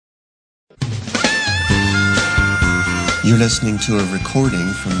You're listening to a recording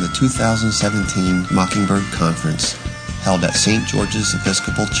from the 2017 Mockingbird Conference held at St. George's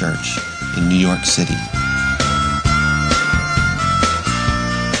Episcopal Church in New York City.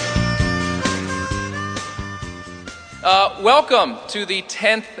 Welcome to the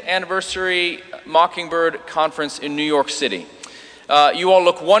 10th anniversary Mockingbird Conference in New York City. You all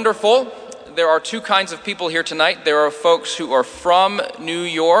look wonderful. There are two kinds of people here tonight. There are folks who are from New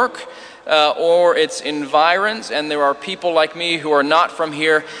York or its environs, and there are people like me who are not from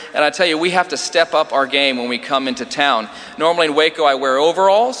here. And I tell you, we have to step up our game when we come into town. Normally in Waco, I wear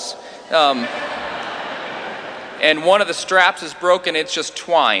overalls, and one of the straps is broken. It's just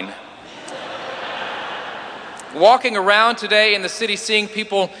twine. Walking around today in the city, seeing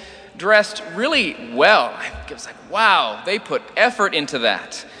people dressed really well, it was like, wow, they put effort into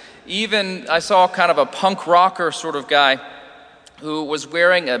that. Even I saw kind of a punk rocker sort of guy who was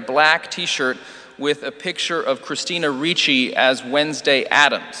wearing a black t-shirt with a picture of Christina Ricci as Wednesday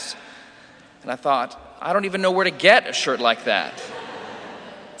Addams. And I thought, I don't even know where to get a shirt like that.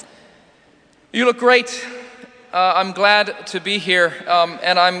 You look great. I'm glad to be here,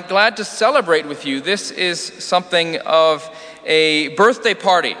 and I'm glad to celebrate with you. This is something of a birthday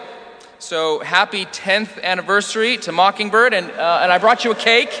party. So happy 10th anniversary to Mockingbird, and I brought you a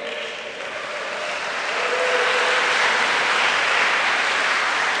cake.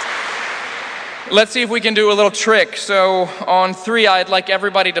 Let's see if we can do a little trick. So on 3, I'd like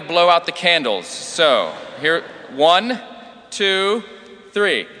everybody to blow out the candles. So here, 1, 2,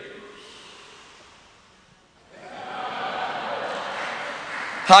 3.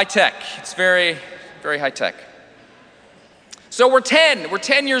 High tech. It's very, very high tech. So we're 10. We're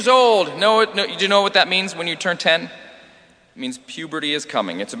 10 years old. Do you know what that means when you turn 10? It means puberty is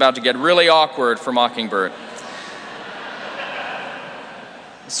coming. It's about to get really awkward for Mockingbird.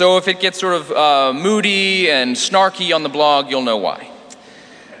 So if it gets sort of moody and snarky on the blog, you'll know why.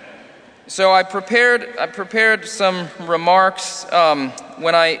 So I prepared some remarks.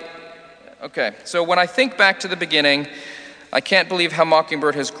 When I think back to the beginning, I can't believe how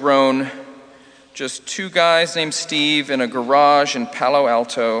Mockingbird has grown. Just 2 guys named Steve in a garage in Palo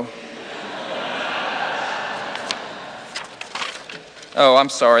Alto. Oh, I'm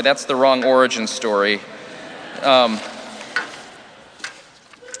sorry, that's the wrong origin story.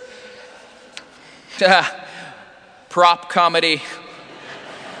 Prop comedy.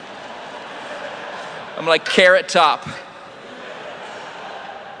 I'm like Carrot Top.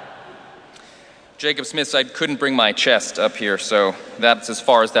 Jacob Smith said I couldn't bring my chest up here, so that's as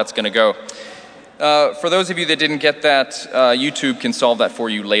far as that's going to go. For those of you that didn't get that, YouTube can solve that for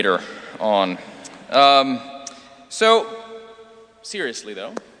you later on. So, seriously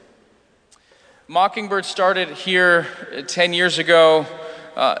though, Mockingbird started here 10 years ago.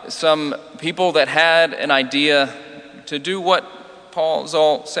 Some people that had an idea to do what Paul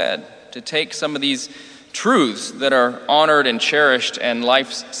Zoll said, to take some of these truths that are honored and cherished and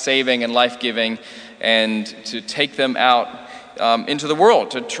life-saving and life-giving, and to take them out into the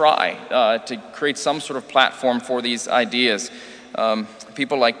world, to try to create some sort of platform for these ideas.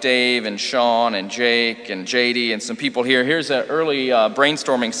 People like Dave and Sean and Jake and JD and some people here. Here's an early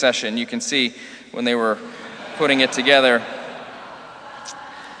brainstorming session. You can see when they were putting it together.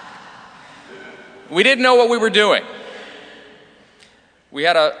 We didn't know what we were doing. We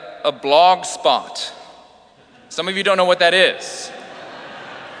had a blog spot. Some of you don't know what that is.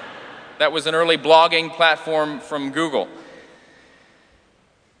 That was an early blogging platform from Google.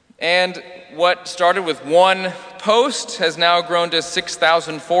 And what started with 1 post has now grown to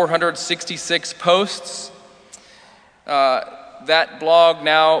 6,466 posts. That blog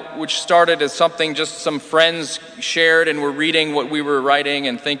now, which started as something just some friends shared and were reading what we were writing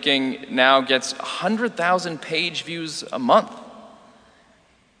and thinking, now gets 100,000 page views a month.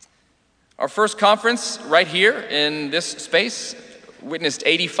 Our first conference right here in this space witnessed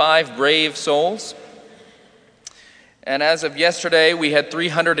 85 brave souls. And as of yesterday, we had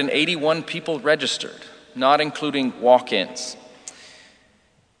 381 people registered, not including walk-ins.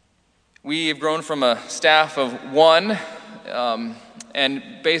 We have grown from a staff of 1, and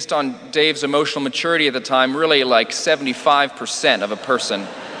based on Dave's emotional maturity at the time, really like 75% of a person.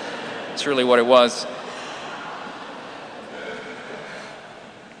 It's really what it was.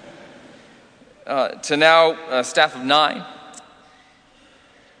 To now a staff of 9.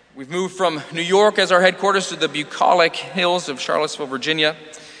 We've moved from New York as our headquarters to the bucolic hills of Charlottesville, Virginia.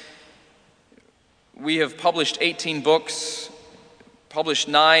 We have published 18 books, published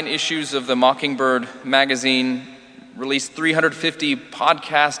 9 issues of the Mockingbird magazine, released 350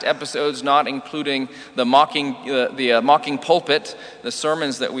 podcast episodes, not including the mocking pulpit, the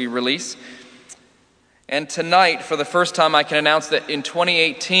sermons that we release. And tonight, for the first time, I can announce that in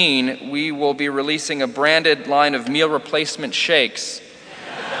 2018, we will be releasing a branded line of meal replacement shakes.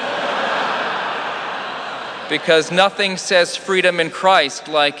 Because nothing says freedom in Christ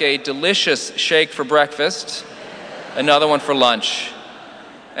like a delicious shake for breakfast, another one for lunch,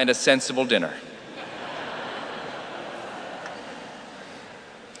 and a sensible dinner.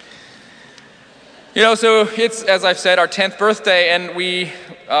 So it's, as I've said, our 10th birthday, and we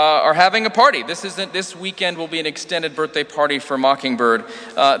are having a party. This weekend will be an extended birthday party for Mockingbird.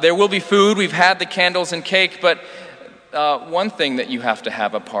 There will be food. We've had the candles and cake, but one thing that you have to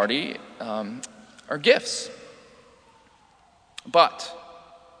have a party are gifts. But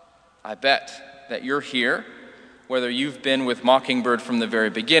I bet that you're here, whether you've been with Mockingbird from the very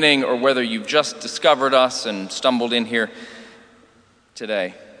beginning or whether you've just discovered us and stumbled in here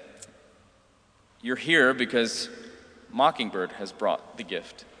today. You're here because Mockingbird has brought the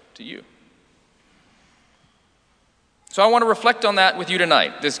gift to you. So I want to reflect on that with you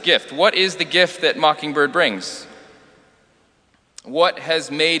tonight, this gift. What is the gift that Mockingbird brings? What has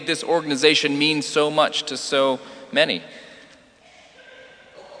made this organization mean so much to so many?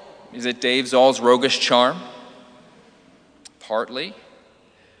 Is it Dave Zoll's roguish charm? Partly.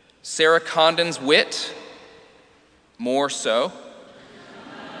 Sarah Condon's wit? More so.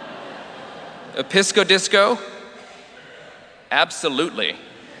 Episco Disco? Absolutely.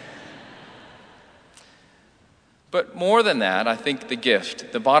 But more than that, I think the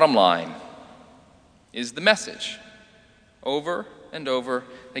gift, the bottom line, is the message. Over and over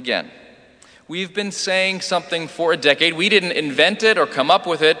again. We've been saying something for a decade. We didn't invent it or come up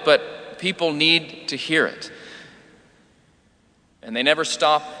with it, but people need to hear it. And they never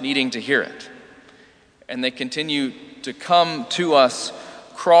stop needing to hear it. And they continue to come to us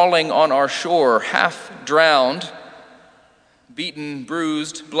crawling on our shore, half drowned, beaten,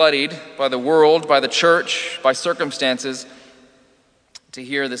 bruised, bloodied by the world, by the church, by circumstances, to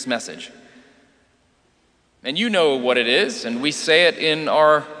hear this message. And you know what it is, and we say it in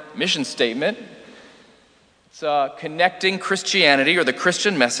our mission statement. It's connecting Christianity, or the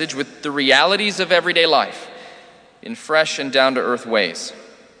Christian message, with the realities of everyday life in fresh and down-to-earth ways.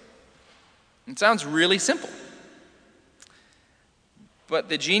 It sounds really simple. But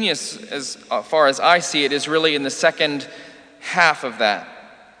the genius, as far as I see it, is really in the second half of that.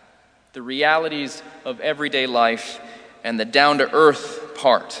 The realities of everyday life and the down-to-earth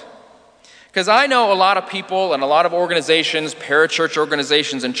part. Because I know a lot of people and a lot of organizations, parachurch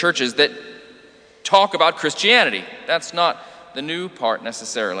organizations and churches that talk about Christianity. That's not the new part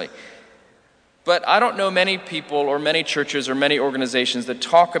necessarily. But I don't know many people or many churches or many organizations that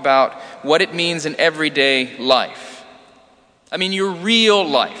talk about what it means in everyday life. I mean, your real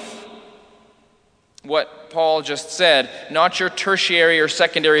life. What Paul just said, not your tertiary or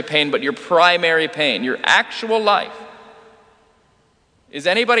secondary pain, but your primary pain, your actual life. Is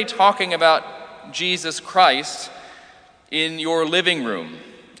anybody talking about Jesus Christ in your living room,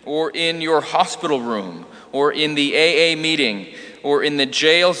 or in your hospital room, or in the AA meeting, or in the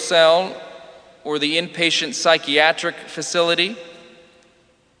jail cell, or the inpatient psychiatric facility,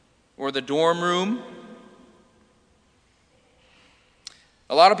 or the dorm room?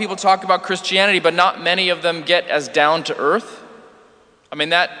 A lot of people talk about Christianity, but not many of them get as down to earth. I mean,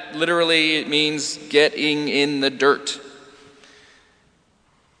 that literally means getting in the dirt.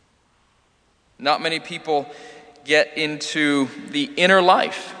 Not many people get into the inner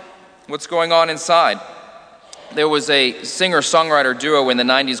life, what's going on inside. There was a singer-songwriter duo in the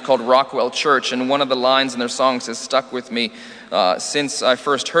 90s called Rockwell Church, and one of the lines in their songs has stuck with me since I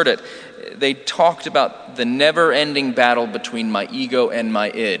first heard it. They talked about the never-ending battle between my ego and my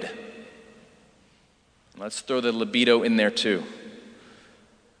id. Let's throw the libido in there too.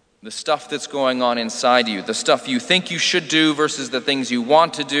 The stuff that's going on inside you, the stuff you think you should do versus the things you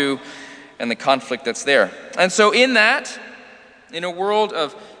want to do, and the conflict that's there. And so in that, in a world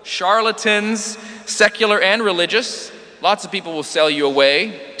of charlatans, secular and religious, lots of people will sell you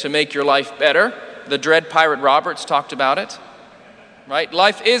away to make your life better. The dread Pirate Roberts talked about it. Right?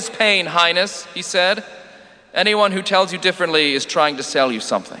 Life is pain, Highness, he said. Anyone who tells you differently is trying to sell you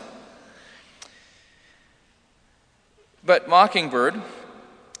something. But Mockingbird,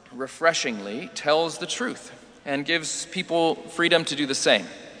 refreshingly, tells the truth and gives people freedom to do the same.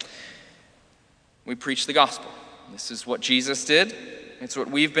 We preach the gospel. This is what Jesus did. It's what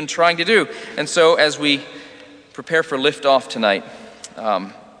we've been trying to do. And so as we prepare for liftoff tonight,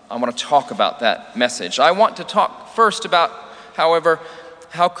 I want to talk about that message. I want to talk first about, however,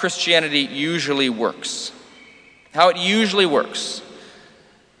 how Christianity usually works. how it usually works.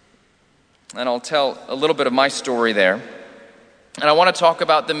 And I'll tell a little bit of my story there. And I want to talk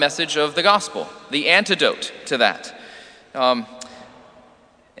about the message of the gospel, the antidote to that.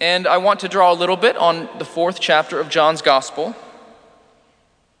 And I want to draw a little bit on the 4th chapter of John's gospel.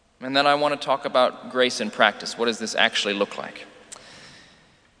 And then I want to talk about grace in practice. What does this actually look like?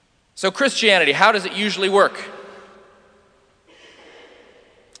 So Christianity, how does it usually work?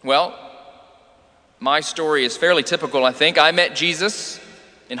 Well, my story is fairly typical, I think. I met Jesus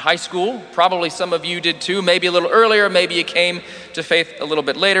in high school. Probably some of you did too, maybe a little earlier, maybe you came to faith a little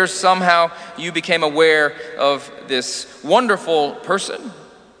bit later. Somehow you became aware of this wonderful person.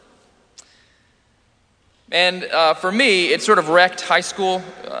 And for me, it sort of wrecked high school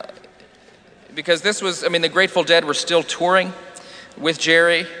because this was, the Grateful Dead were still touring with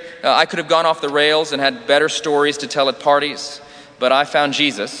Jerry. I could have gone off the rails and had better stories to tell at parties, but I found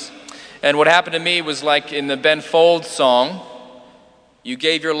Jesus. And what happened to me was like in the Ben Folds song, you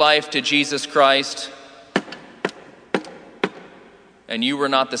gave your life to Jesus Christ, and you were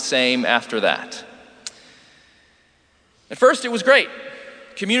not the same after that. At first, it was great.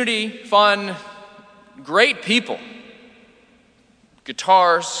 Community, fun, great people,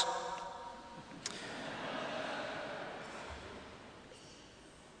 guitars.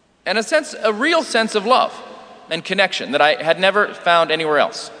 And a real sense of love and connection that I had never found anywhere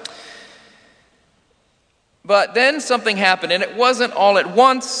else. But then something happened, and it wasn't all at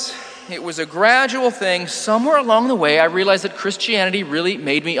once. It was a gradual thing. Somewhere along the way, I realized that Christianity really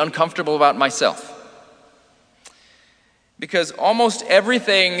made me uncomfortable about myself. Because almost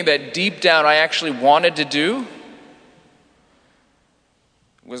everything that deep down I actually wanted to do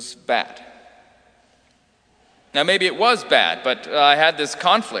was bad. Now, maybe it was bad, but I had this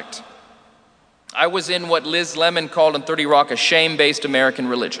conflict. I was in what Liz Lemon called in 30 Rock a shame-based American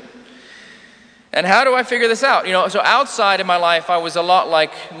religion. And how do I figure this out? So outside in my life, I was a lot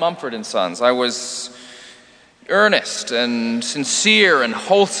like Mumford and Sons. I was earnest and sincere and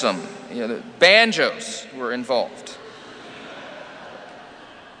wholesome. The banjos were involved.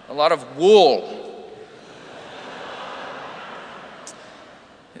 A lot of wool.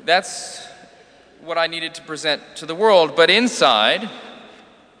 That's what I needed to present to the world, but inside, a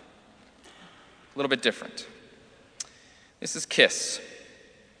little bit different. This is KISS.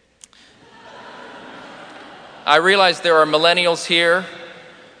 I realize there are millennials here.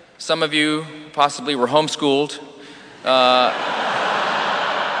 Some of you possibly were homeschooled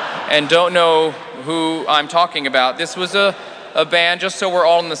and don't know who I'm talking about. This was a band, just so we're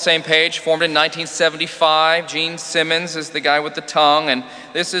all on the same page, formed in 1975. Gene Simmons is the guy with the tongue, and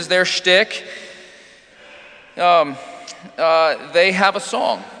this is their shtick. They have a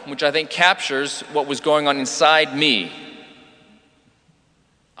song which I think captures what was going on inside me.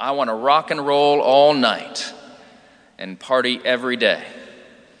 I want to rock and roll all night and party every day.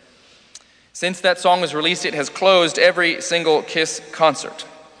 Since that song was released, it has closed every single KISS concert.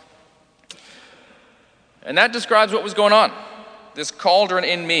 And that describes what was going on, this cauldron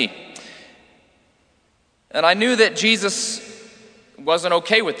in me. And I knew that Jesus wasn't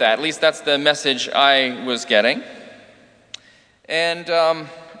okay with that. At least that's the message I was getting. And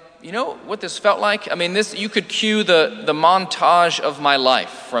you know what this felt like? You could cue the montage of my life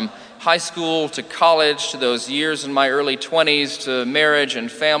from high school to college to those years in my early 20s to marriage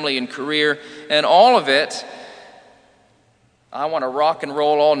and family and career. And all of it, I want to rock and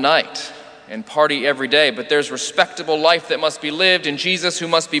roll all night and party every day. But there's respectable life that must be lived, and Jesus who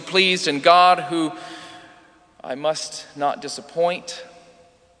must be pleased, and God who I must not disappoint.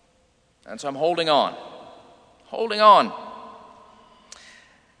 And so I'm holding on.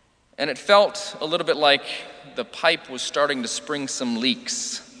 And it felt a little bit like the pipe was starting to spring some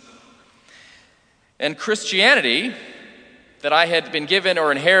leaks. And Christianity that I had been given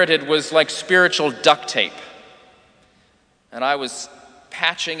or inherited was like spiritual duct tape. And I was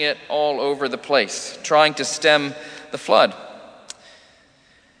patching it all over the place, trying to stem the flood.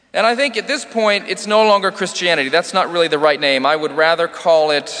 And I think at this point, it's no longer Christianity. That's not really the right name. I would rather call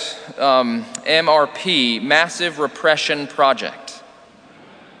it MRP, Massive Repression Project.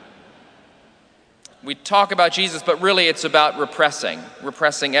 We talk about Jesus, but really it's about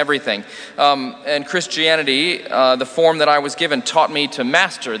repressing everything. And Christianity, the form that I was given, taught me to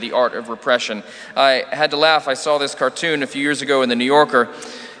master the art of repression. I had to laugh. I saw this cartoon a few years ago in the New Yorker.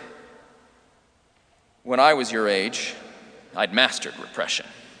 When I was your age, I'd mastered repression.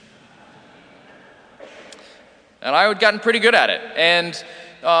 And I had gotten pretty good at it. And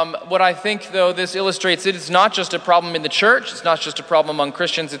what I think, though, this illustrates, it's not just a problem in the church, it's not just a problem among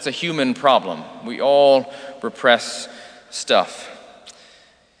Christians, it's a human problem. We all repress stuff.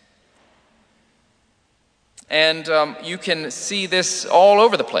 And you can see this all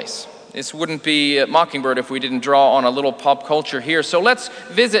over the place. This wouldn't be Mockingbird if we didn't draw on a little pop culture here. So let's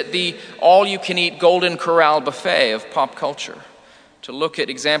visit the all-you-can-eat Golden Corral buffet of pop culture to look at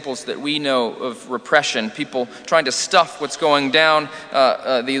examples that we know of repression, people trying to stuff what's going down,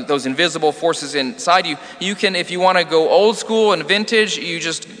 those invisible forces inside you. You can, if you want to go old school and vintage, you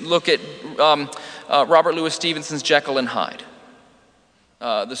just look at Robert Louis Stevenson's Jekyll and Hyde.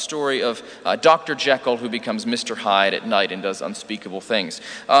 The story of Dr. Jekyll who becomes Mr. Hyde at night and does unspeakable things.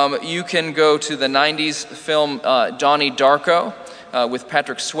 You can go to the 90s film Donnie Darko with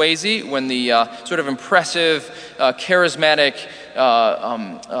Patrick Swayze, when the sort of impressive, charismatic,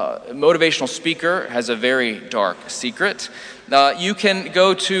 motivational speaker has a very dark secret. You can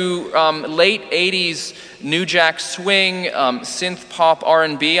go to late 80s New Jack Swing, synth pop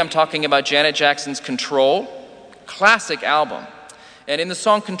R&B. I'm talking about Janet Jackson's Control, classic album. And in the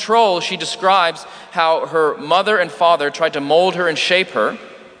song Control, she describes how her mother and father tried to mold her and shape her,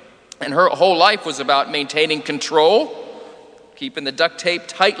 and her whole life was about maintaining control, keeping the duct tape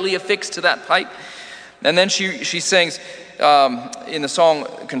tightly affixed to that pipe. And then she sings in the song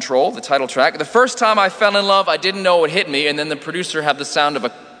Control, the title track, "The first time I fell in love, I didn't know it hit me," and then the producer had the sound of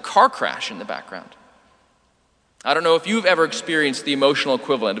a car crash in the background. I don't know if you've ever experienced the emotional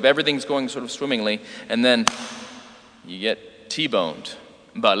equivalent of everything's going sort of swimmingly, and then you get T-boned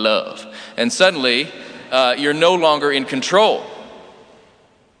by love. And suddenly, you're no longer in control.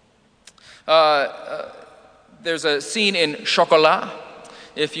 There's a scene in Chocolat,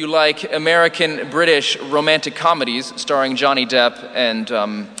 if you like American-British romantic comedies starring Johnny Depp and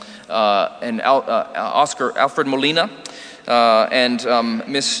Alfred Molina, and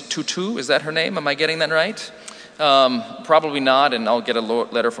Miss Tutu, is that her name? Am I getting that right? Probably not, and I'll get a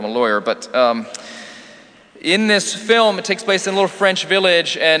letter from a lawyer, but in this film, it takes place in a little French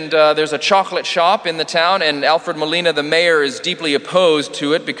village, and there's a chocolate shop in the town, and Alfred Molina, the mayor, is deeply opposed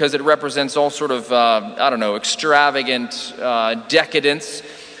to it because it represents all sort of, extravagant decadence,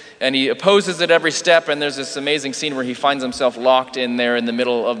 and he opposes it every step, and there's this amazing scene where he finds himself locked in there in the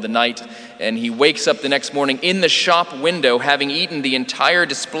middle of the night, and he wakes up the next morning in the shop window having eaten the entire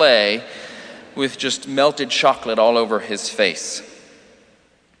display with just melted chocolate all over his face.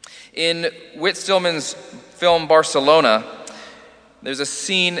 In Whit Stillman's film Barcelona, there's a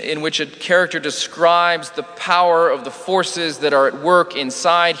scene in which a character describes the power of the forces that are at work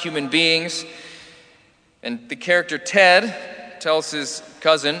inside human beings. And the character Ted tells his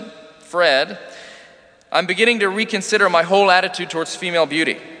cousin, Fred, "I'm beginning to reconsider my whole attitude towards female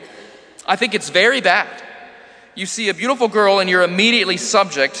beauty. I think it's very bad. You see a beautiful girl and you're immediately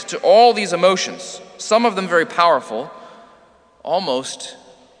subject to all these emotions, some of them very powerful, almost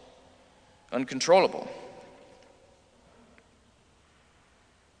uncontrollable."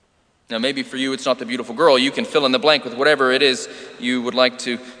 Now, maybe for you it's not the beautiful girl. You can fill in the blank with whatever it is you would like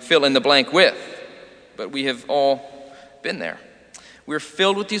to fill in the blank with. But we have all been there. We're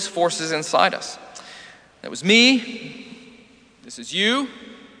filled with these forces inside us. That was me. This is you.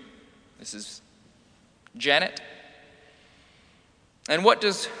 This is Janet. And what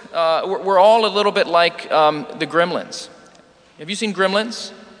does, we're all a little bit like the Gremlins. Have you seen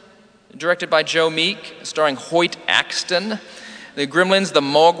Gremlins? Directed by Joe Meek, starring Hoyt Axton. The Gremlins, the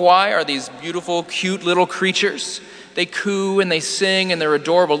Mogwai, are these beautiful, cute little creatures. They coo and they sing and they're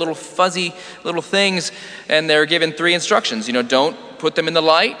adorable, little fuzzy little things. And they're given 3 instructions. Don't put them in the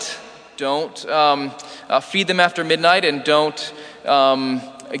light, don't feed them after midnight, and don't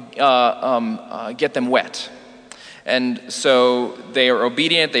get them wet. And so they are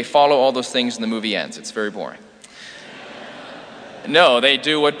obedient, they follow all those things, and the movie ends. It's very boring. No, they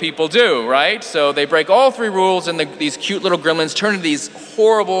do what people do, right? So they break all 3 rules, and these cute little gremlins turn into these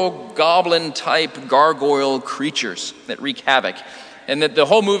horrible goblin-type gargoyle creatures that wreak havoc. And the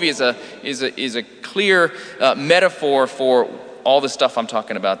whole movie is a clear metaphor for all the stuff I'm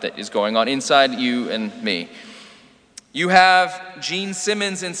talking about that is going on inside you and me. You have Gene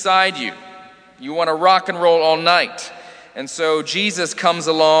Simmons inside you. You want to rock and roll all night. And so Jesus comes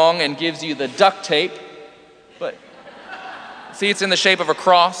along and gives you the duct tape. But see, it's in the shape of a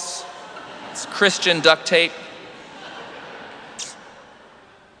cross. It's Christian duct tape.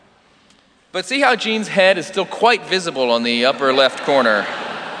 But see how Gene's head is still quite visible on the upper left corner.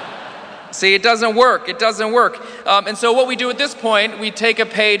 See, it doesn't work. It doesn't work. And so what we do at this point, we take a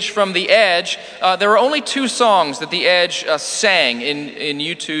page from The Edge. There are only 2 songs that The Edge sang in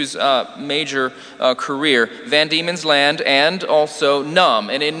U2's major career, Van Diemen's Land and also Numb.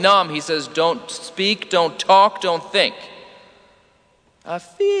 And in Numb, he says, don't speak, don't talk, don't think. I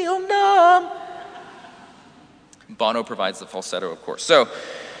feel numb. Bono provides the falsetto, of course. So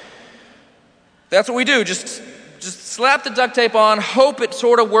That's what we do. Just slap the duct tape on, hope it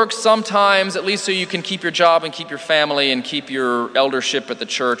sort of works sometimes, at least so you can keep your job and keep your family and keep your eldership at the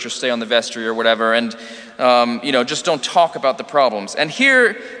church or stay on the vestry or whatever, and just don't talk about the problems. And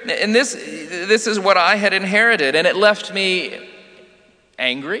this is what I had inherited, and it left me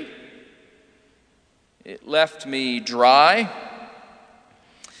angry. It left me dry.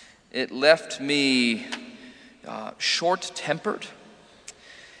 It left me short-tempered.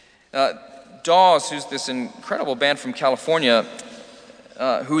 Dawes, who's this incredible band from California,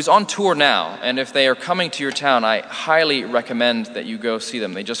 who's on tour now, and if they are coming to your town, I highly recommend that you go see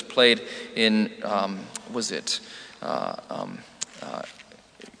them. They just played in,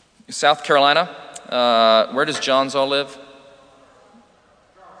 South Carolina. Where does Johns all live?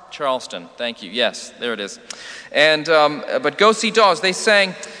 Charleston, thank you. Yes, there it is. And but go see Dawes. They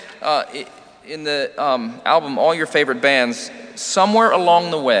sang in the album All Your Favorite Bands, somewhere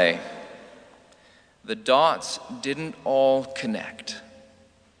along the way, the dots didn't all connect.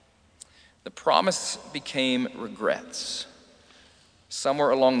 The promise became regrets. Somewhere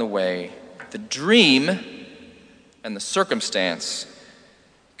along the way, the dream and the circumstance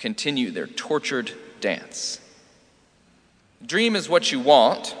continue their tortured dance. The dream is what you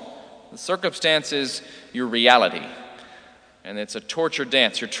want. The circumstance is your reality. And it's a tortured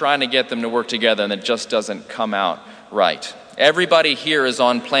dance. You're trying to get them to work together, and it just doesn't come out right. Everybody here is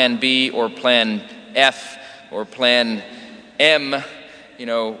on plan B or plan F or plan M.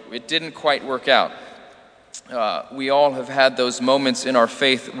 It didn't quite work out. We all have had those moments in our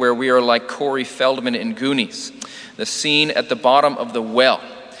faith where we are like Corey Feldman in Goonies, the scene at the bottom of the well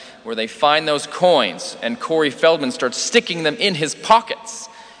where they find those coins and Corey Feldman starts sticking them in his pockets.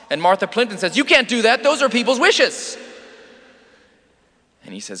 And Martha Plimpton says, "You can't do that. Those are people's wishes."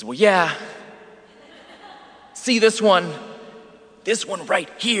 And he says, "Well, yeah. See this one? This one right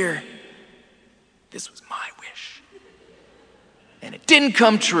here. This was my wish. And it didn't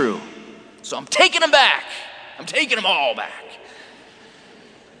come true. So I'm taking them back. I'm taking them all back."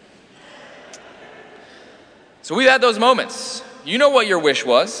 So we've had those moments. You know what your wish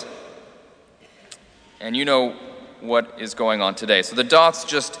was. And you know what is going on today. So the dots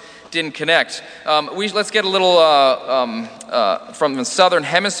just didn't connect. Let's get a little from the Southern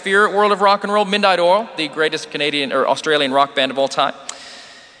Hemisphere world of rock and roll. Midnight Oil, the greatest Canadian or Australian rock band of all time.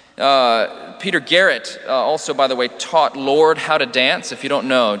 Peter Garrett also, by the way, taught Lord how to dance. If you don't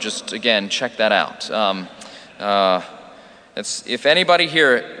know, just, again, check that out. If anybody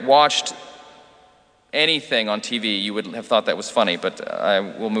here watched anything on TV, you would have thought that was funny, but I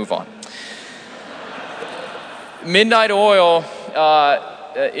will move on. Midnight Oil,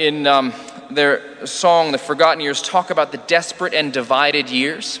 in their song, The Forgotten Years, talk about the desperate and divided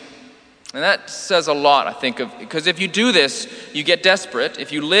years. And that says a lot, I think, because if you do this, you get desperate.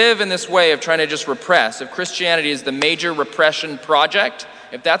 If you live in this way of trying to just repress, if Christianity is the major repression project,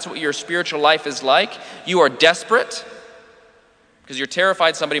 if that's what your spiritual life is like, you are desperate because you're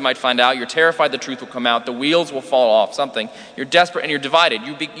terrified somebody might find out. You're terrified the truth will come out. The wheels will fall off, something. You're desperate and you're divided.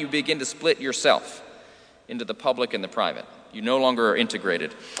 You begin to split yourself into the public and the private. You no longer are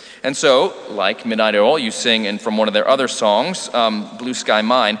integrated. And so, like Midnight Oil, you sing, and from one of their other songs, Blue Sky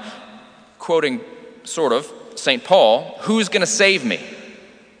Mine, quoting, sort of, St. Paul, "Who's going to save me?"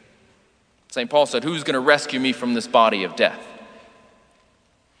 St. Paul said, "Who's going to rescue me from this body of death?"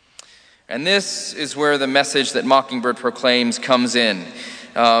 And this is where the message that Mockingbird proclaims comes in.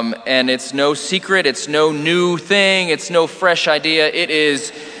 And it's no secret, it's no new thing, it's no fresh idea, it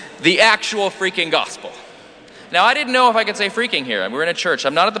is the actual freaking gospel. Now, I didn't know if I could say freaking here. We're in a church.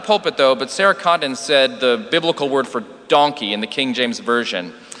 I'm not at the pulpit, though, but Sarah Condon said the biblical word for donkey in the King James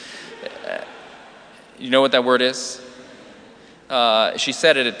Version. You know what that word is? She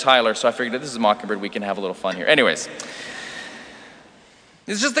said it at Tyler, so I figured this is Mockingbird, we can have a little fun here. Anyways,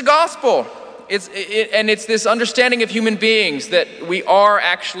 it's just the gospel. It's this understanding of human beings, that we are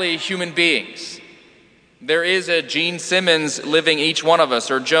actually human beings. There is a Gene Simmons living each one of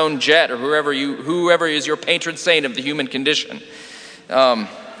us, or Joan Jett, or whoever is your patron saint of the human condition.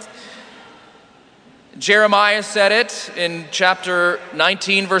 Jeremiah said it in chapter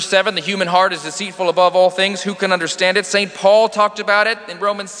 19, verse 7, "The human heart is deceitful above all things. Who can understand it?" St. Paul talked about it in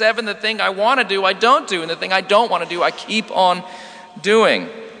Romans 7, "The thing I want to do, I don't do, and the thing I don't want to do, I keep on doing."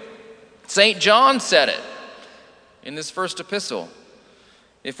 St. John said it in this first epistle.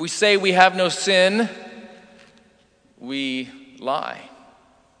 If we say we have no sin, we lie.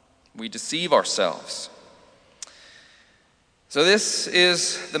 We deceive ourselves. So this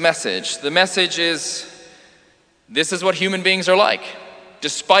is the message. The message is, this is what human beings are like,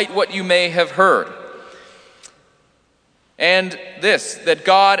 despite what you may have heard. And this, that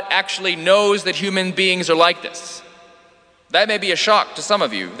God actually knows that human beings are like this. That may be a shock to some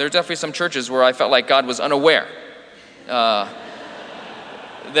of you. There are definitely some churches where I felt like God was unaware that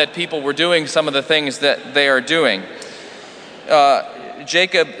people were doing some of the things that they are doing.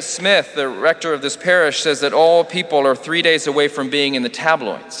 Jacob Smith, the rector of this parish, says that all people are 3 days away from being in the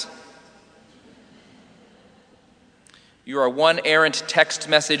tabloids. You are one errant text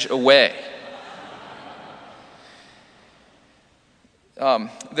message away.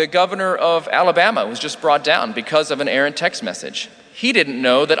 The governor of Alabama was just brought down because of an errant text message. He didn't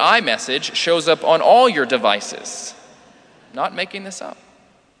know that iMessage shows up on all your devices. Not making this up.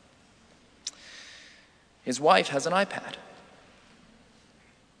 His wife has an iPad.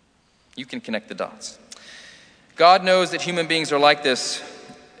 You can connect the dots. God knows that human beings are like this.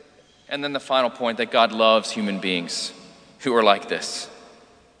 And then the final point, that God loves human beings who are like this.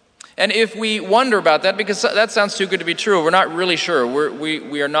 And if we wonder about that, because that sounds too good to be true, we're not really sure.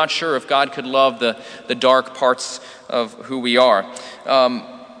 We are not sure if God could love the dark parts of who we are.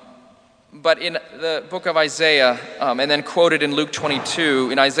 But in the book of Isaiah, and then quoted in Luke 22,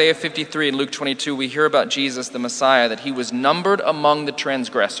 in Isaiah 53 and Luke 22, we hear about Jesus, the Messiah, that he was numbered among the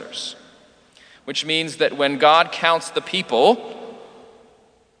transgressors. Which means that when God counts the people,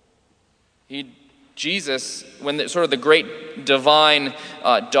 Jesus, when sort of the great divine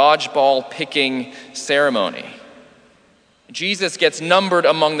dodgeball picking ceremony, Jesus gets numbered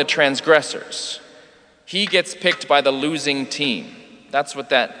among the transgressors. He gets picked by the losing team. That's what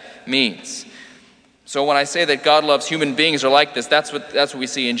that means. So when I say that God loves human beings are like this, that's what we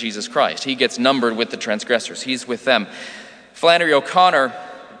see in Jesus Christ. He gets numbered with the transgressors. He's with them. Flannery O'Connor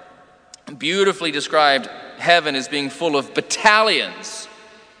beautifully described heaven as being full of battalions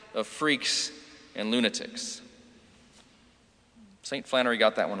of freaks and lunatics. St. Flannery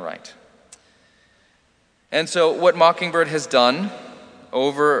got that one right. And so what Mockingbird has done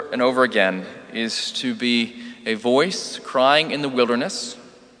over and over again is to be a voice crying in the wilderness.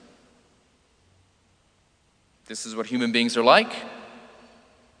 This is what human beings are like.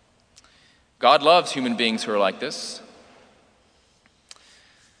 God loves human beings who are like this.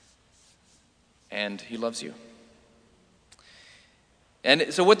 And he loves you.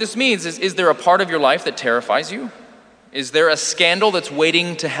 And so what this means is there a part of your life that terrifies you? Is there a scandal that's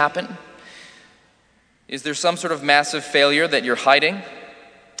waiting to happen? Is there some sort of massive failure that you're hiding?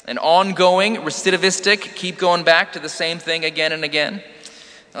 An ongoing, recidivistic, keep going back to the same thing again and again?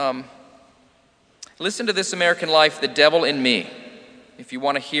 Listen to This American Life, The Devil in Me, if you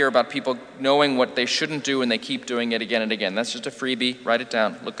want to hear about people knowing what they shouldn't do and they keep doing it again and again. That's just a freebie. Write it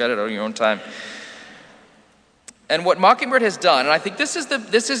down. Look at it on your own time. And what Mockingbird has done, and I think this is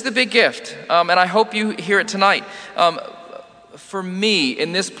the big gift, and I hope you hear it tonight. For me,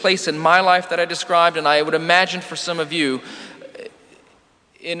 in this place in my life that I described, and I would imagine for some of you,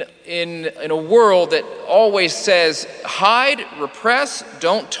 in a world that always says, hide, repress,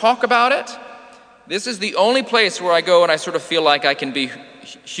 don't talk about it, this is the only place where I go and I sort of feel like I can be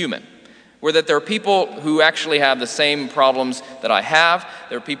human. Where that there are people who actually have the same problems that I have.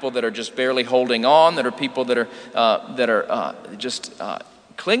 There are people that are just barely holding on. There are people that are just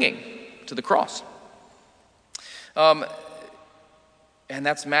clinging to the cross. And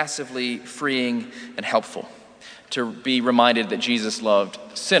that's massively freeing and helpful to be reminded that Jesus loved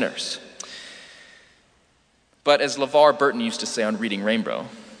sinners. But as LeVar Burton used to say on Reading Rainbow,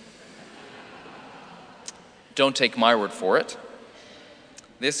 don't take my word for it.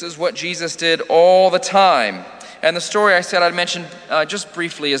 This is what Jesus did all the time. And the story I said I'd mention just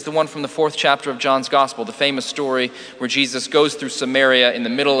briefly is the one from the 4th chapter of John's Gospel, the famous story where Jesus goes through Samaria in the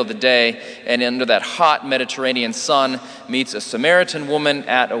middle of the day and under that hot Mediterranean sun meets a Samaritan woman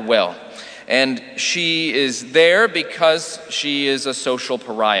at a well. And she is there because she is a social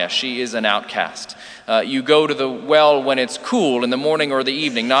pariah. She is an outcast. You go to the well when it's cool in the morning or the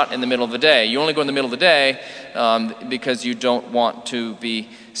evening, not in the middle of the day. You only go in the middle of the day because you don't want to be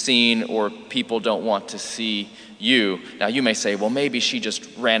seen or people don't want to see you. Now you may say, well, maybe she just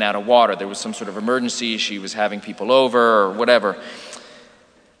ran out of water. There was some sort of emergency. She was having people over or whatever.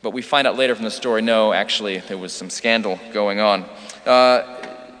 But we find out later from the story, no, actually there was some scandal going on.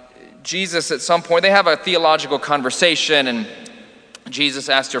 Jesus at some point, they have a theological conversation, and Jesus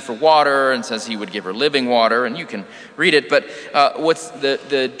asked her for water and says he would give her living water, and you can read it. But what's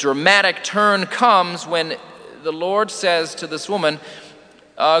the dramatic turn comes when the Lord says to this woman,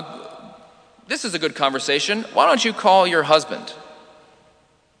 this is a good conversation. Why don't you call your husband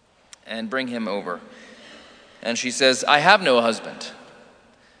and bring him over? And she says, I have no husband.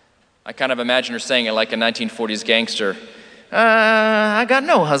 I kind of imagine her saying it like a 1940s gangster. I got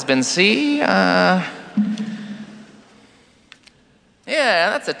no husband, see? Yeah,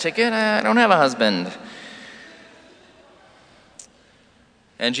 that's a ticket. I don't have a husband.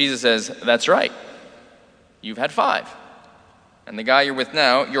 And Jesus says, that's right. You've had 5. And the guy you're with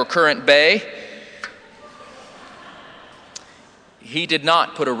now, your current bae, he did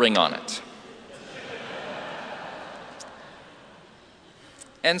not put a ring on it.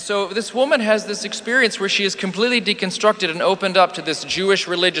 And so this woman has this experience where she is completely deconstructed and opened up to this Jewish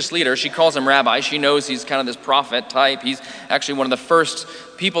religious leader. She calls him rabbi. She knows he's kind of this prophet type. He's actually one of the first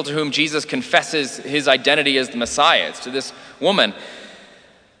people to whom Jesus confesses his identity as the Messiah. It's to this woman.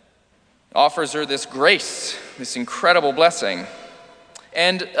 Offers her this grace, this incredible blessing.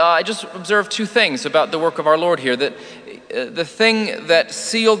 And I just observed 2 things about the work of our Lord here. That the thing that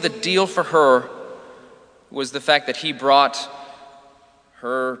sealed the deal for her was the fact that he brought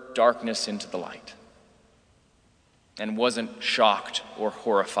her darkness into the light and wasn't shocked or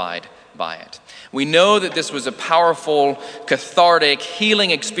horrified by it. We know that this was a powerful, cathartic, healing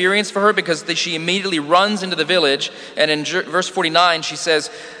experience for her because she immediately runs into the village, and in verse 49 she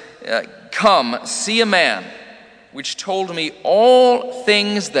says, "Come, see a man which told me all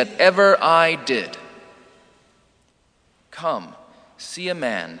things that ever I did." Come, see a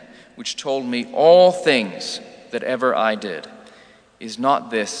man which told me all things that ever I did. Is not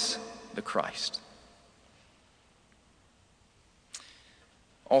this the Christ?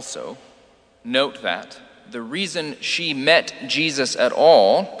 Also, note that the reason she met Jesus at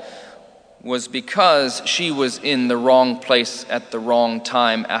all was because she was in the wrong place at the wrong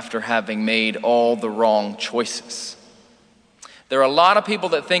time after having made all the wrong choices. There are a lot of people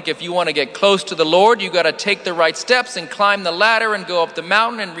that think if you want to get close to the Lord, you got to take the right steps and climb the ladder and go up the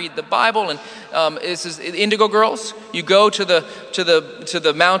mountain and read the Bible. And this is Indigo Girls. You go to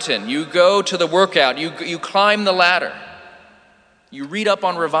the mountain. You go to the workout. You climb the ladder. You read up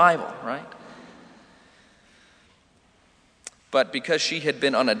on revival, right? But because she had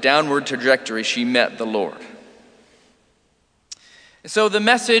been on a downward trajectory, she met the Lord. So the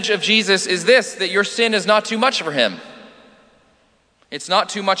message of Jesus is this: that your sin is not too much for him. It's not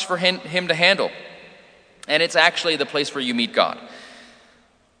too much for him to handle. And it's actually the place where you meet God.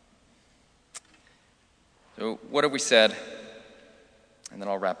 So what have we said? And then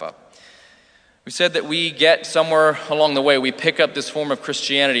I'll wrap up. We said that we get somewhere along the way, we pick up this form of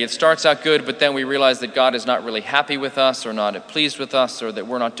Christianity. It starts out good, but then we realize that God is not really happy with us or not pleased with us or that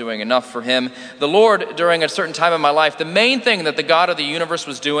we're not doing enough for him. The Lord, during a certain time in my life, the main thing that the God of the universe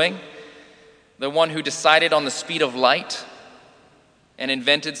was doing, the one who decided on the speed of light, and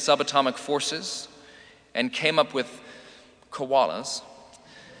invented subatomic forces, and came up with koalas.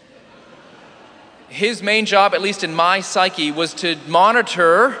 His main job, at least in my psyche, was to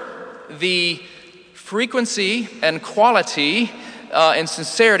monitor the frequency and quality and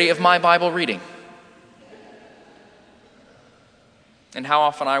sincerity of my Bible reading, and how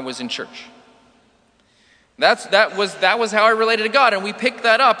often I was in church. That was how I related to God, and we picked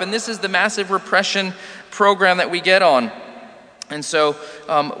that up, and this is the massive repression program that we get on. And so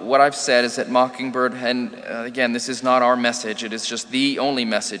what I've said is that Mockingbird, and again, this is not our message, it is just the only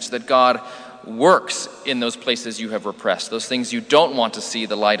message, that God works in those places you have repressed, those things you don't want to see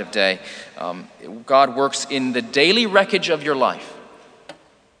the light of day. God works in the daily wreckage of your life,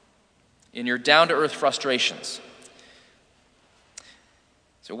 in your down-to-earth frustrations.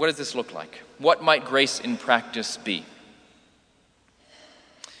 So what does this look like? What might grace in practice be?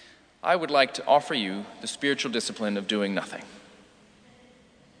 I would like to offer you the spiritual discipline of doing nothing.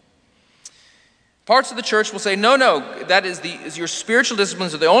 Parts of the church will say, no, that is your spiritual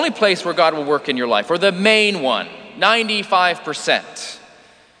disciplines are the only place where God will work in your life, or the main one, 95%.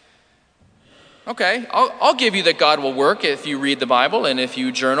 Okay, I'll give you that God will work if you read the Bible and if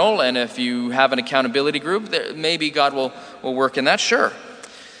you journal and if you have an accountability group. Maybe God will work in that, sure.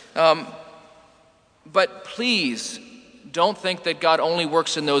 But please don't think that God only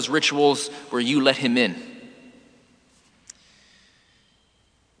works in those rituals where you let him in.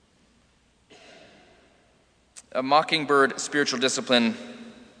 A Mockingbird spiritual discipline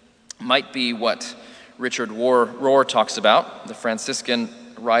might be what Richard Rohr talks about, the Franciscan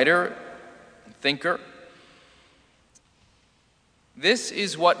writer, thinker. This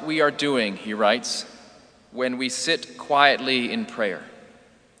is what we are doing, he writes, when we sit quietly in prayer.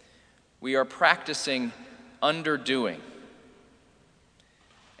 We are practicing underdoing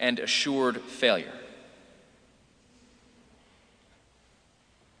and assured failure.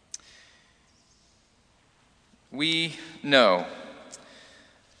 We know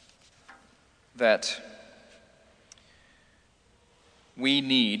that we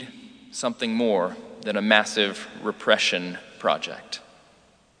need something more than a massive repression project.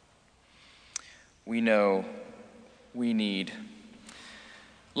 We know we need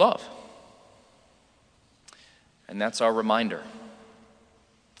love. And that's our reminder.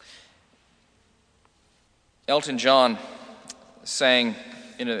 Elton John sang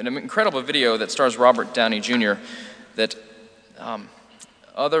in an incredible video that stars Robert Downey Jr. that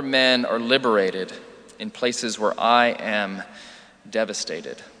other men are liberated in places where I am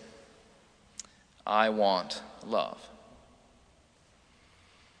devastated. I want love.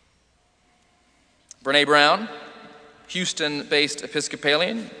 Brene Brown, Houston-based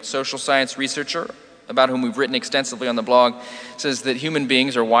Episcopalian, social science researcher, about whom we've written extensively on the blog, says that human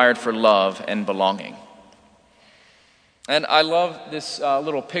beings are wired for love and belonging. And I love this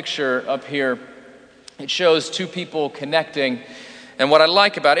little picture up here. It shows two people connecting. And what I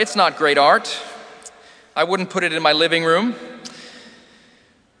like about it, it's not great art. I wouldn't put it in my living room.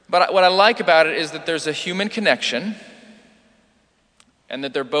 But what I like about it is that there's a human connection and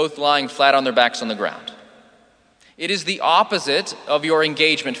that they're both lying flat on their backs on the ground. It is the opposite of your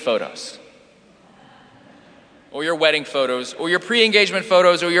engagement photos, or your wedding photos, or your pre-engagement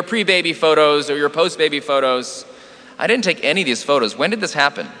photos, or your pre-baby photos, or your post-baby photos. I didn't take any of these photos. When did this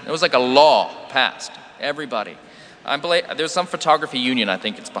happen? It was like a law passed. Everybody. There's some photography union, I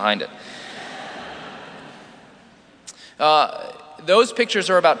think it's behind it. Those pictures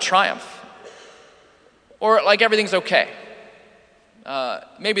are about triumph, or like everything's okay.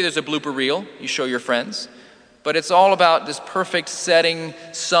 Maybe there's a blooper reel you show your friends, but it's all about this perfect setting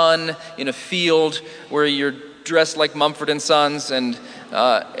sun in a field where you're dressed like Mumford & Sons and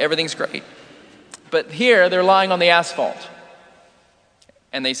everything's great. But here they're lying on the asphalt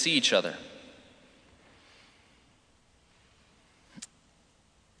and they see each other.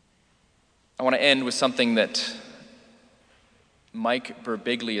 I want to end with something that Mike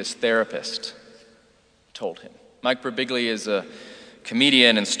Birbiglia's therapist told him. Mike Birbiglia is a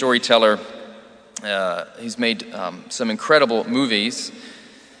comedian and storyteller. He's made some incredible movies.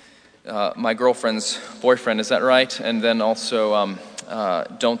 My Girlfriend's Boyfriend, is that right? And then also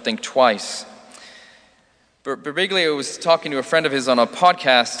Don't Think Twice. Birbiglia was talking to a friend of his on a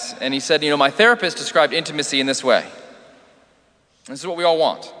podcast, and he said, my therapist described intimacy in this way. This is what we all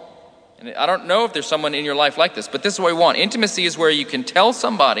want. And I don't know if there's someone in your life like this, but this is what we want. Intimacy is where you can tell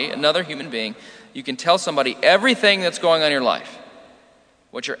somebody, another human being, you can tell somebody everything that's going on in your life,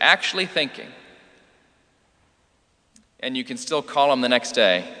 what you're actually thinking, and you can still call them the next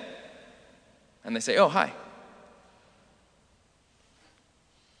day, and they say, oh, hi.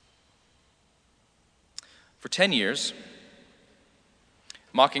 For 10 years,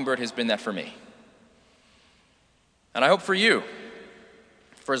 Mockingbird has been that for me. And I hope for you,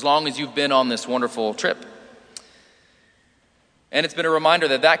 for as long as you've been on this wonderful trip. And it's been a reminder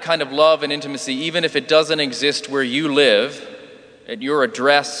that that kind of love and intimacy, even if it doesn't exist where you live, at your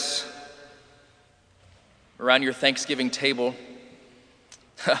address, around your Thanksgiving table,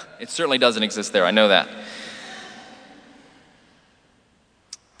 it certainly doesn't exist there, I know that.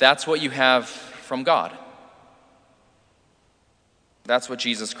 That's what you have from God. That's what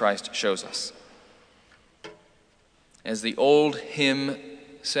Jesus Christ shows us. As the old hymn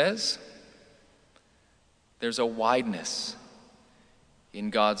says, there's a wideness in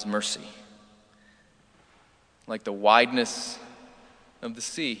God's mercy, like the wideness of the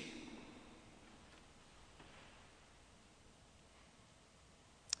sea.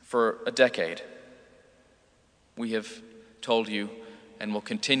 For a decade, we have told you and will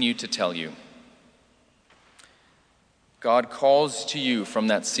continue to tell you, God calls to you from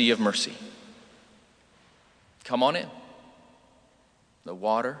that sea of mercy. Come on in. The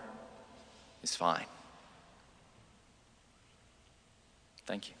water is fine.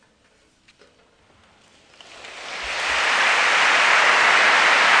 Thank you.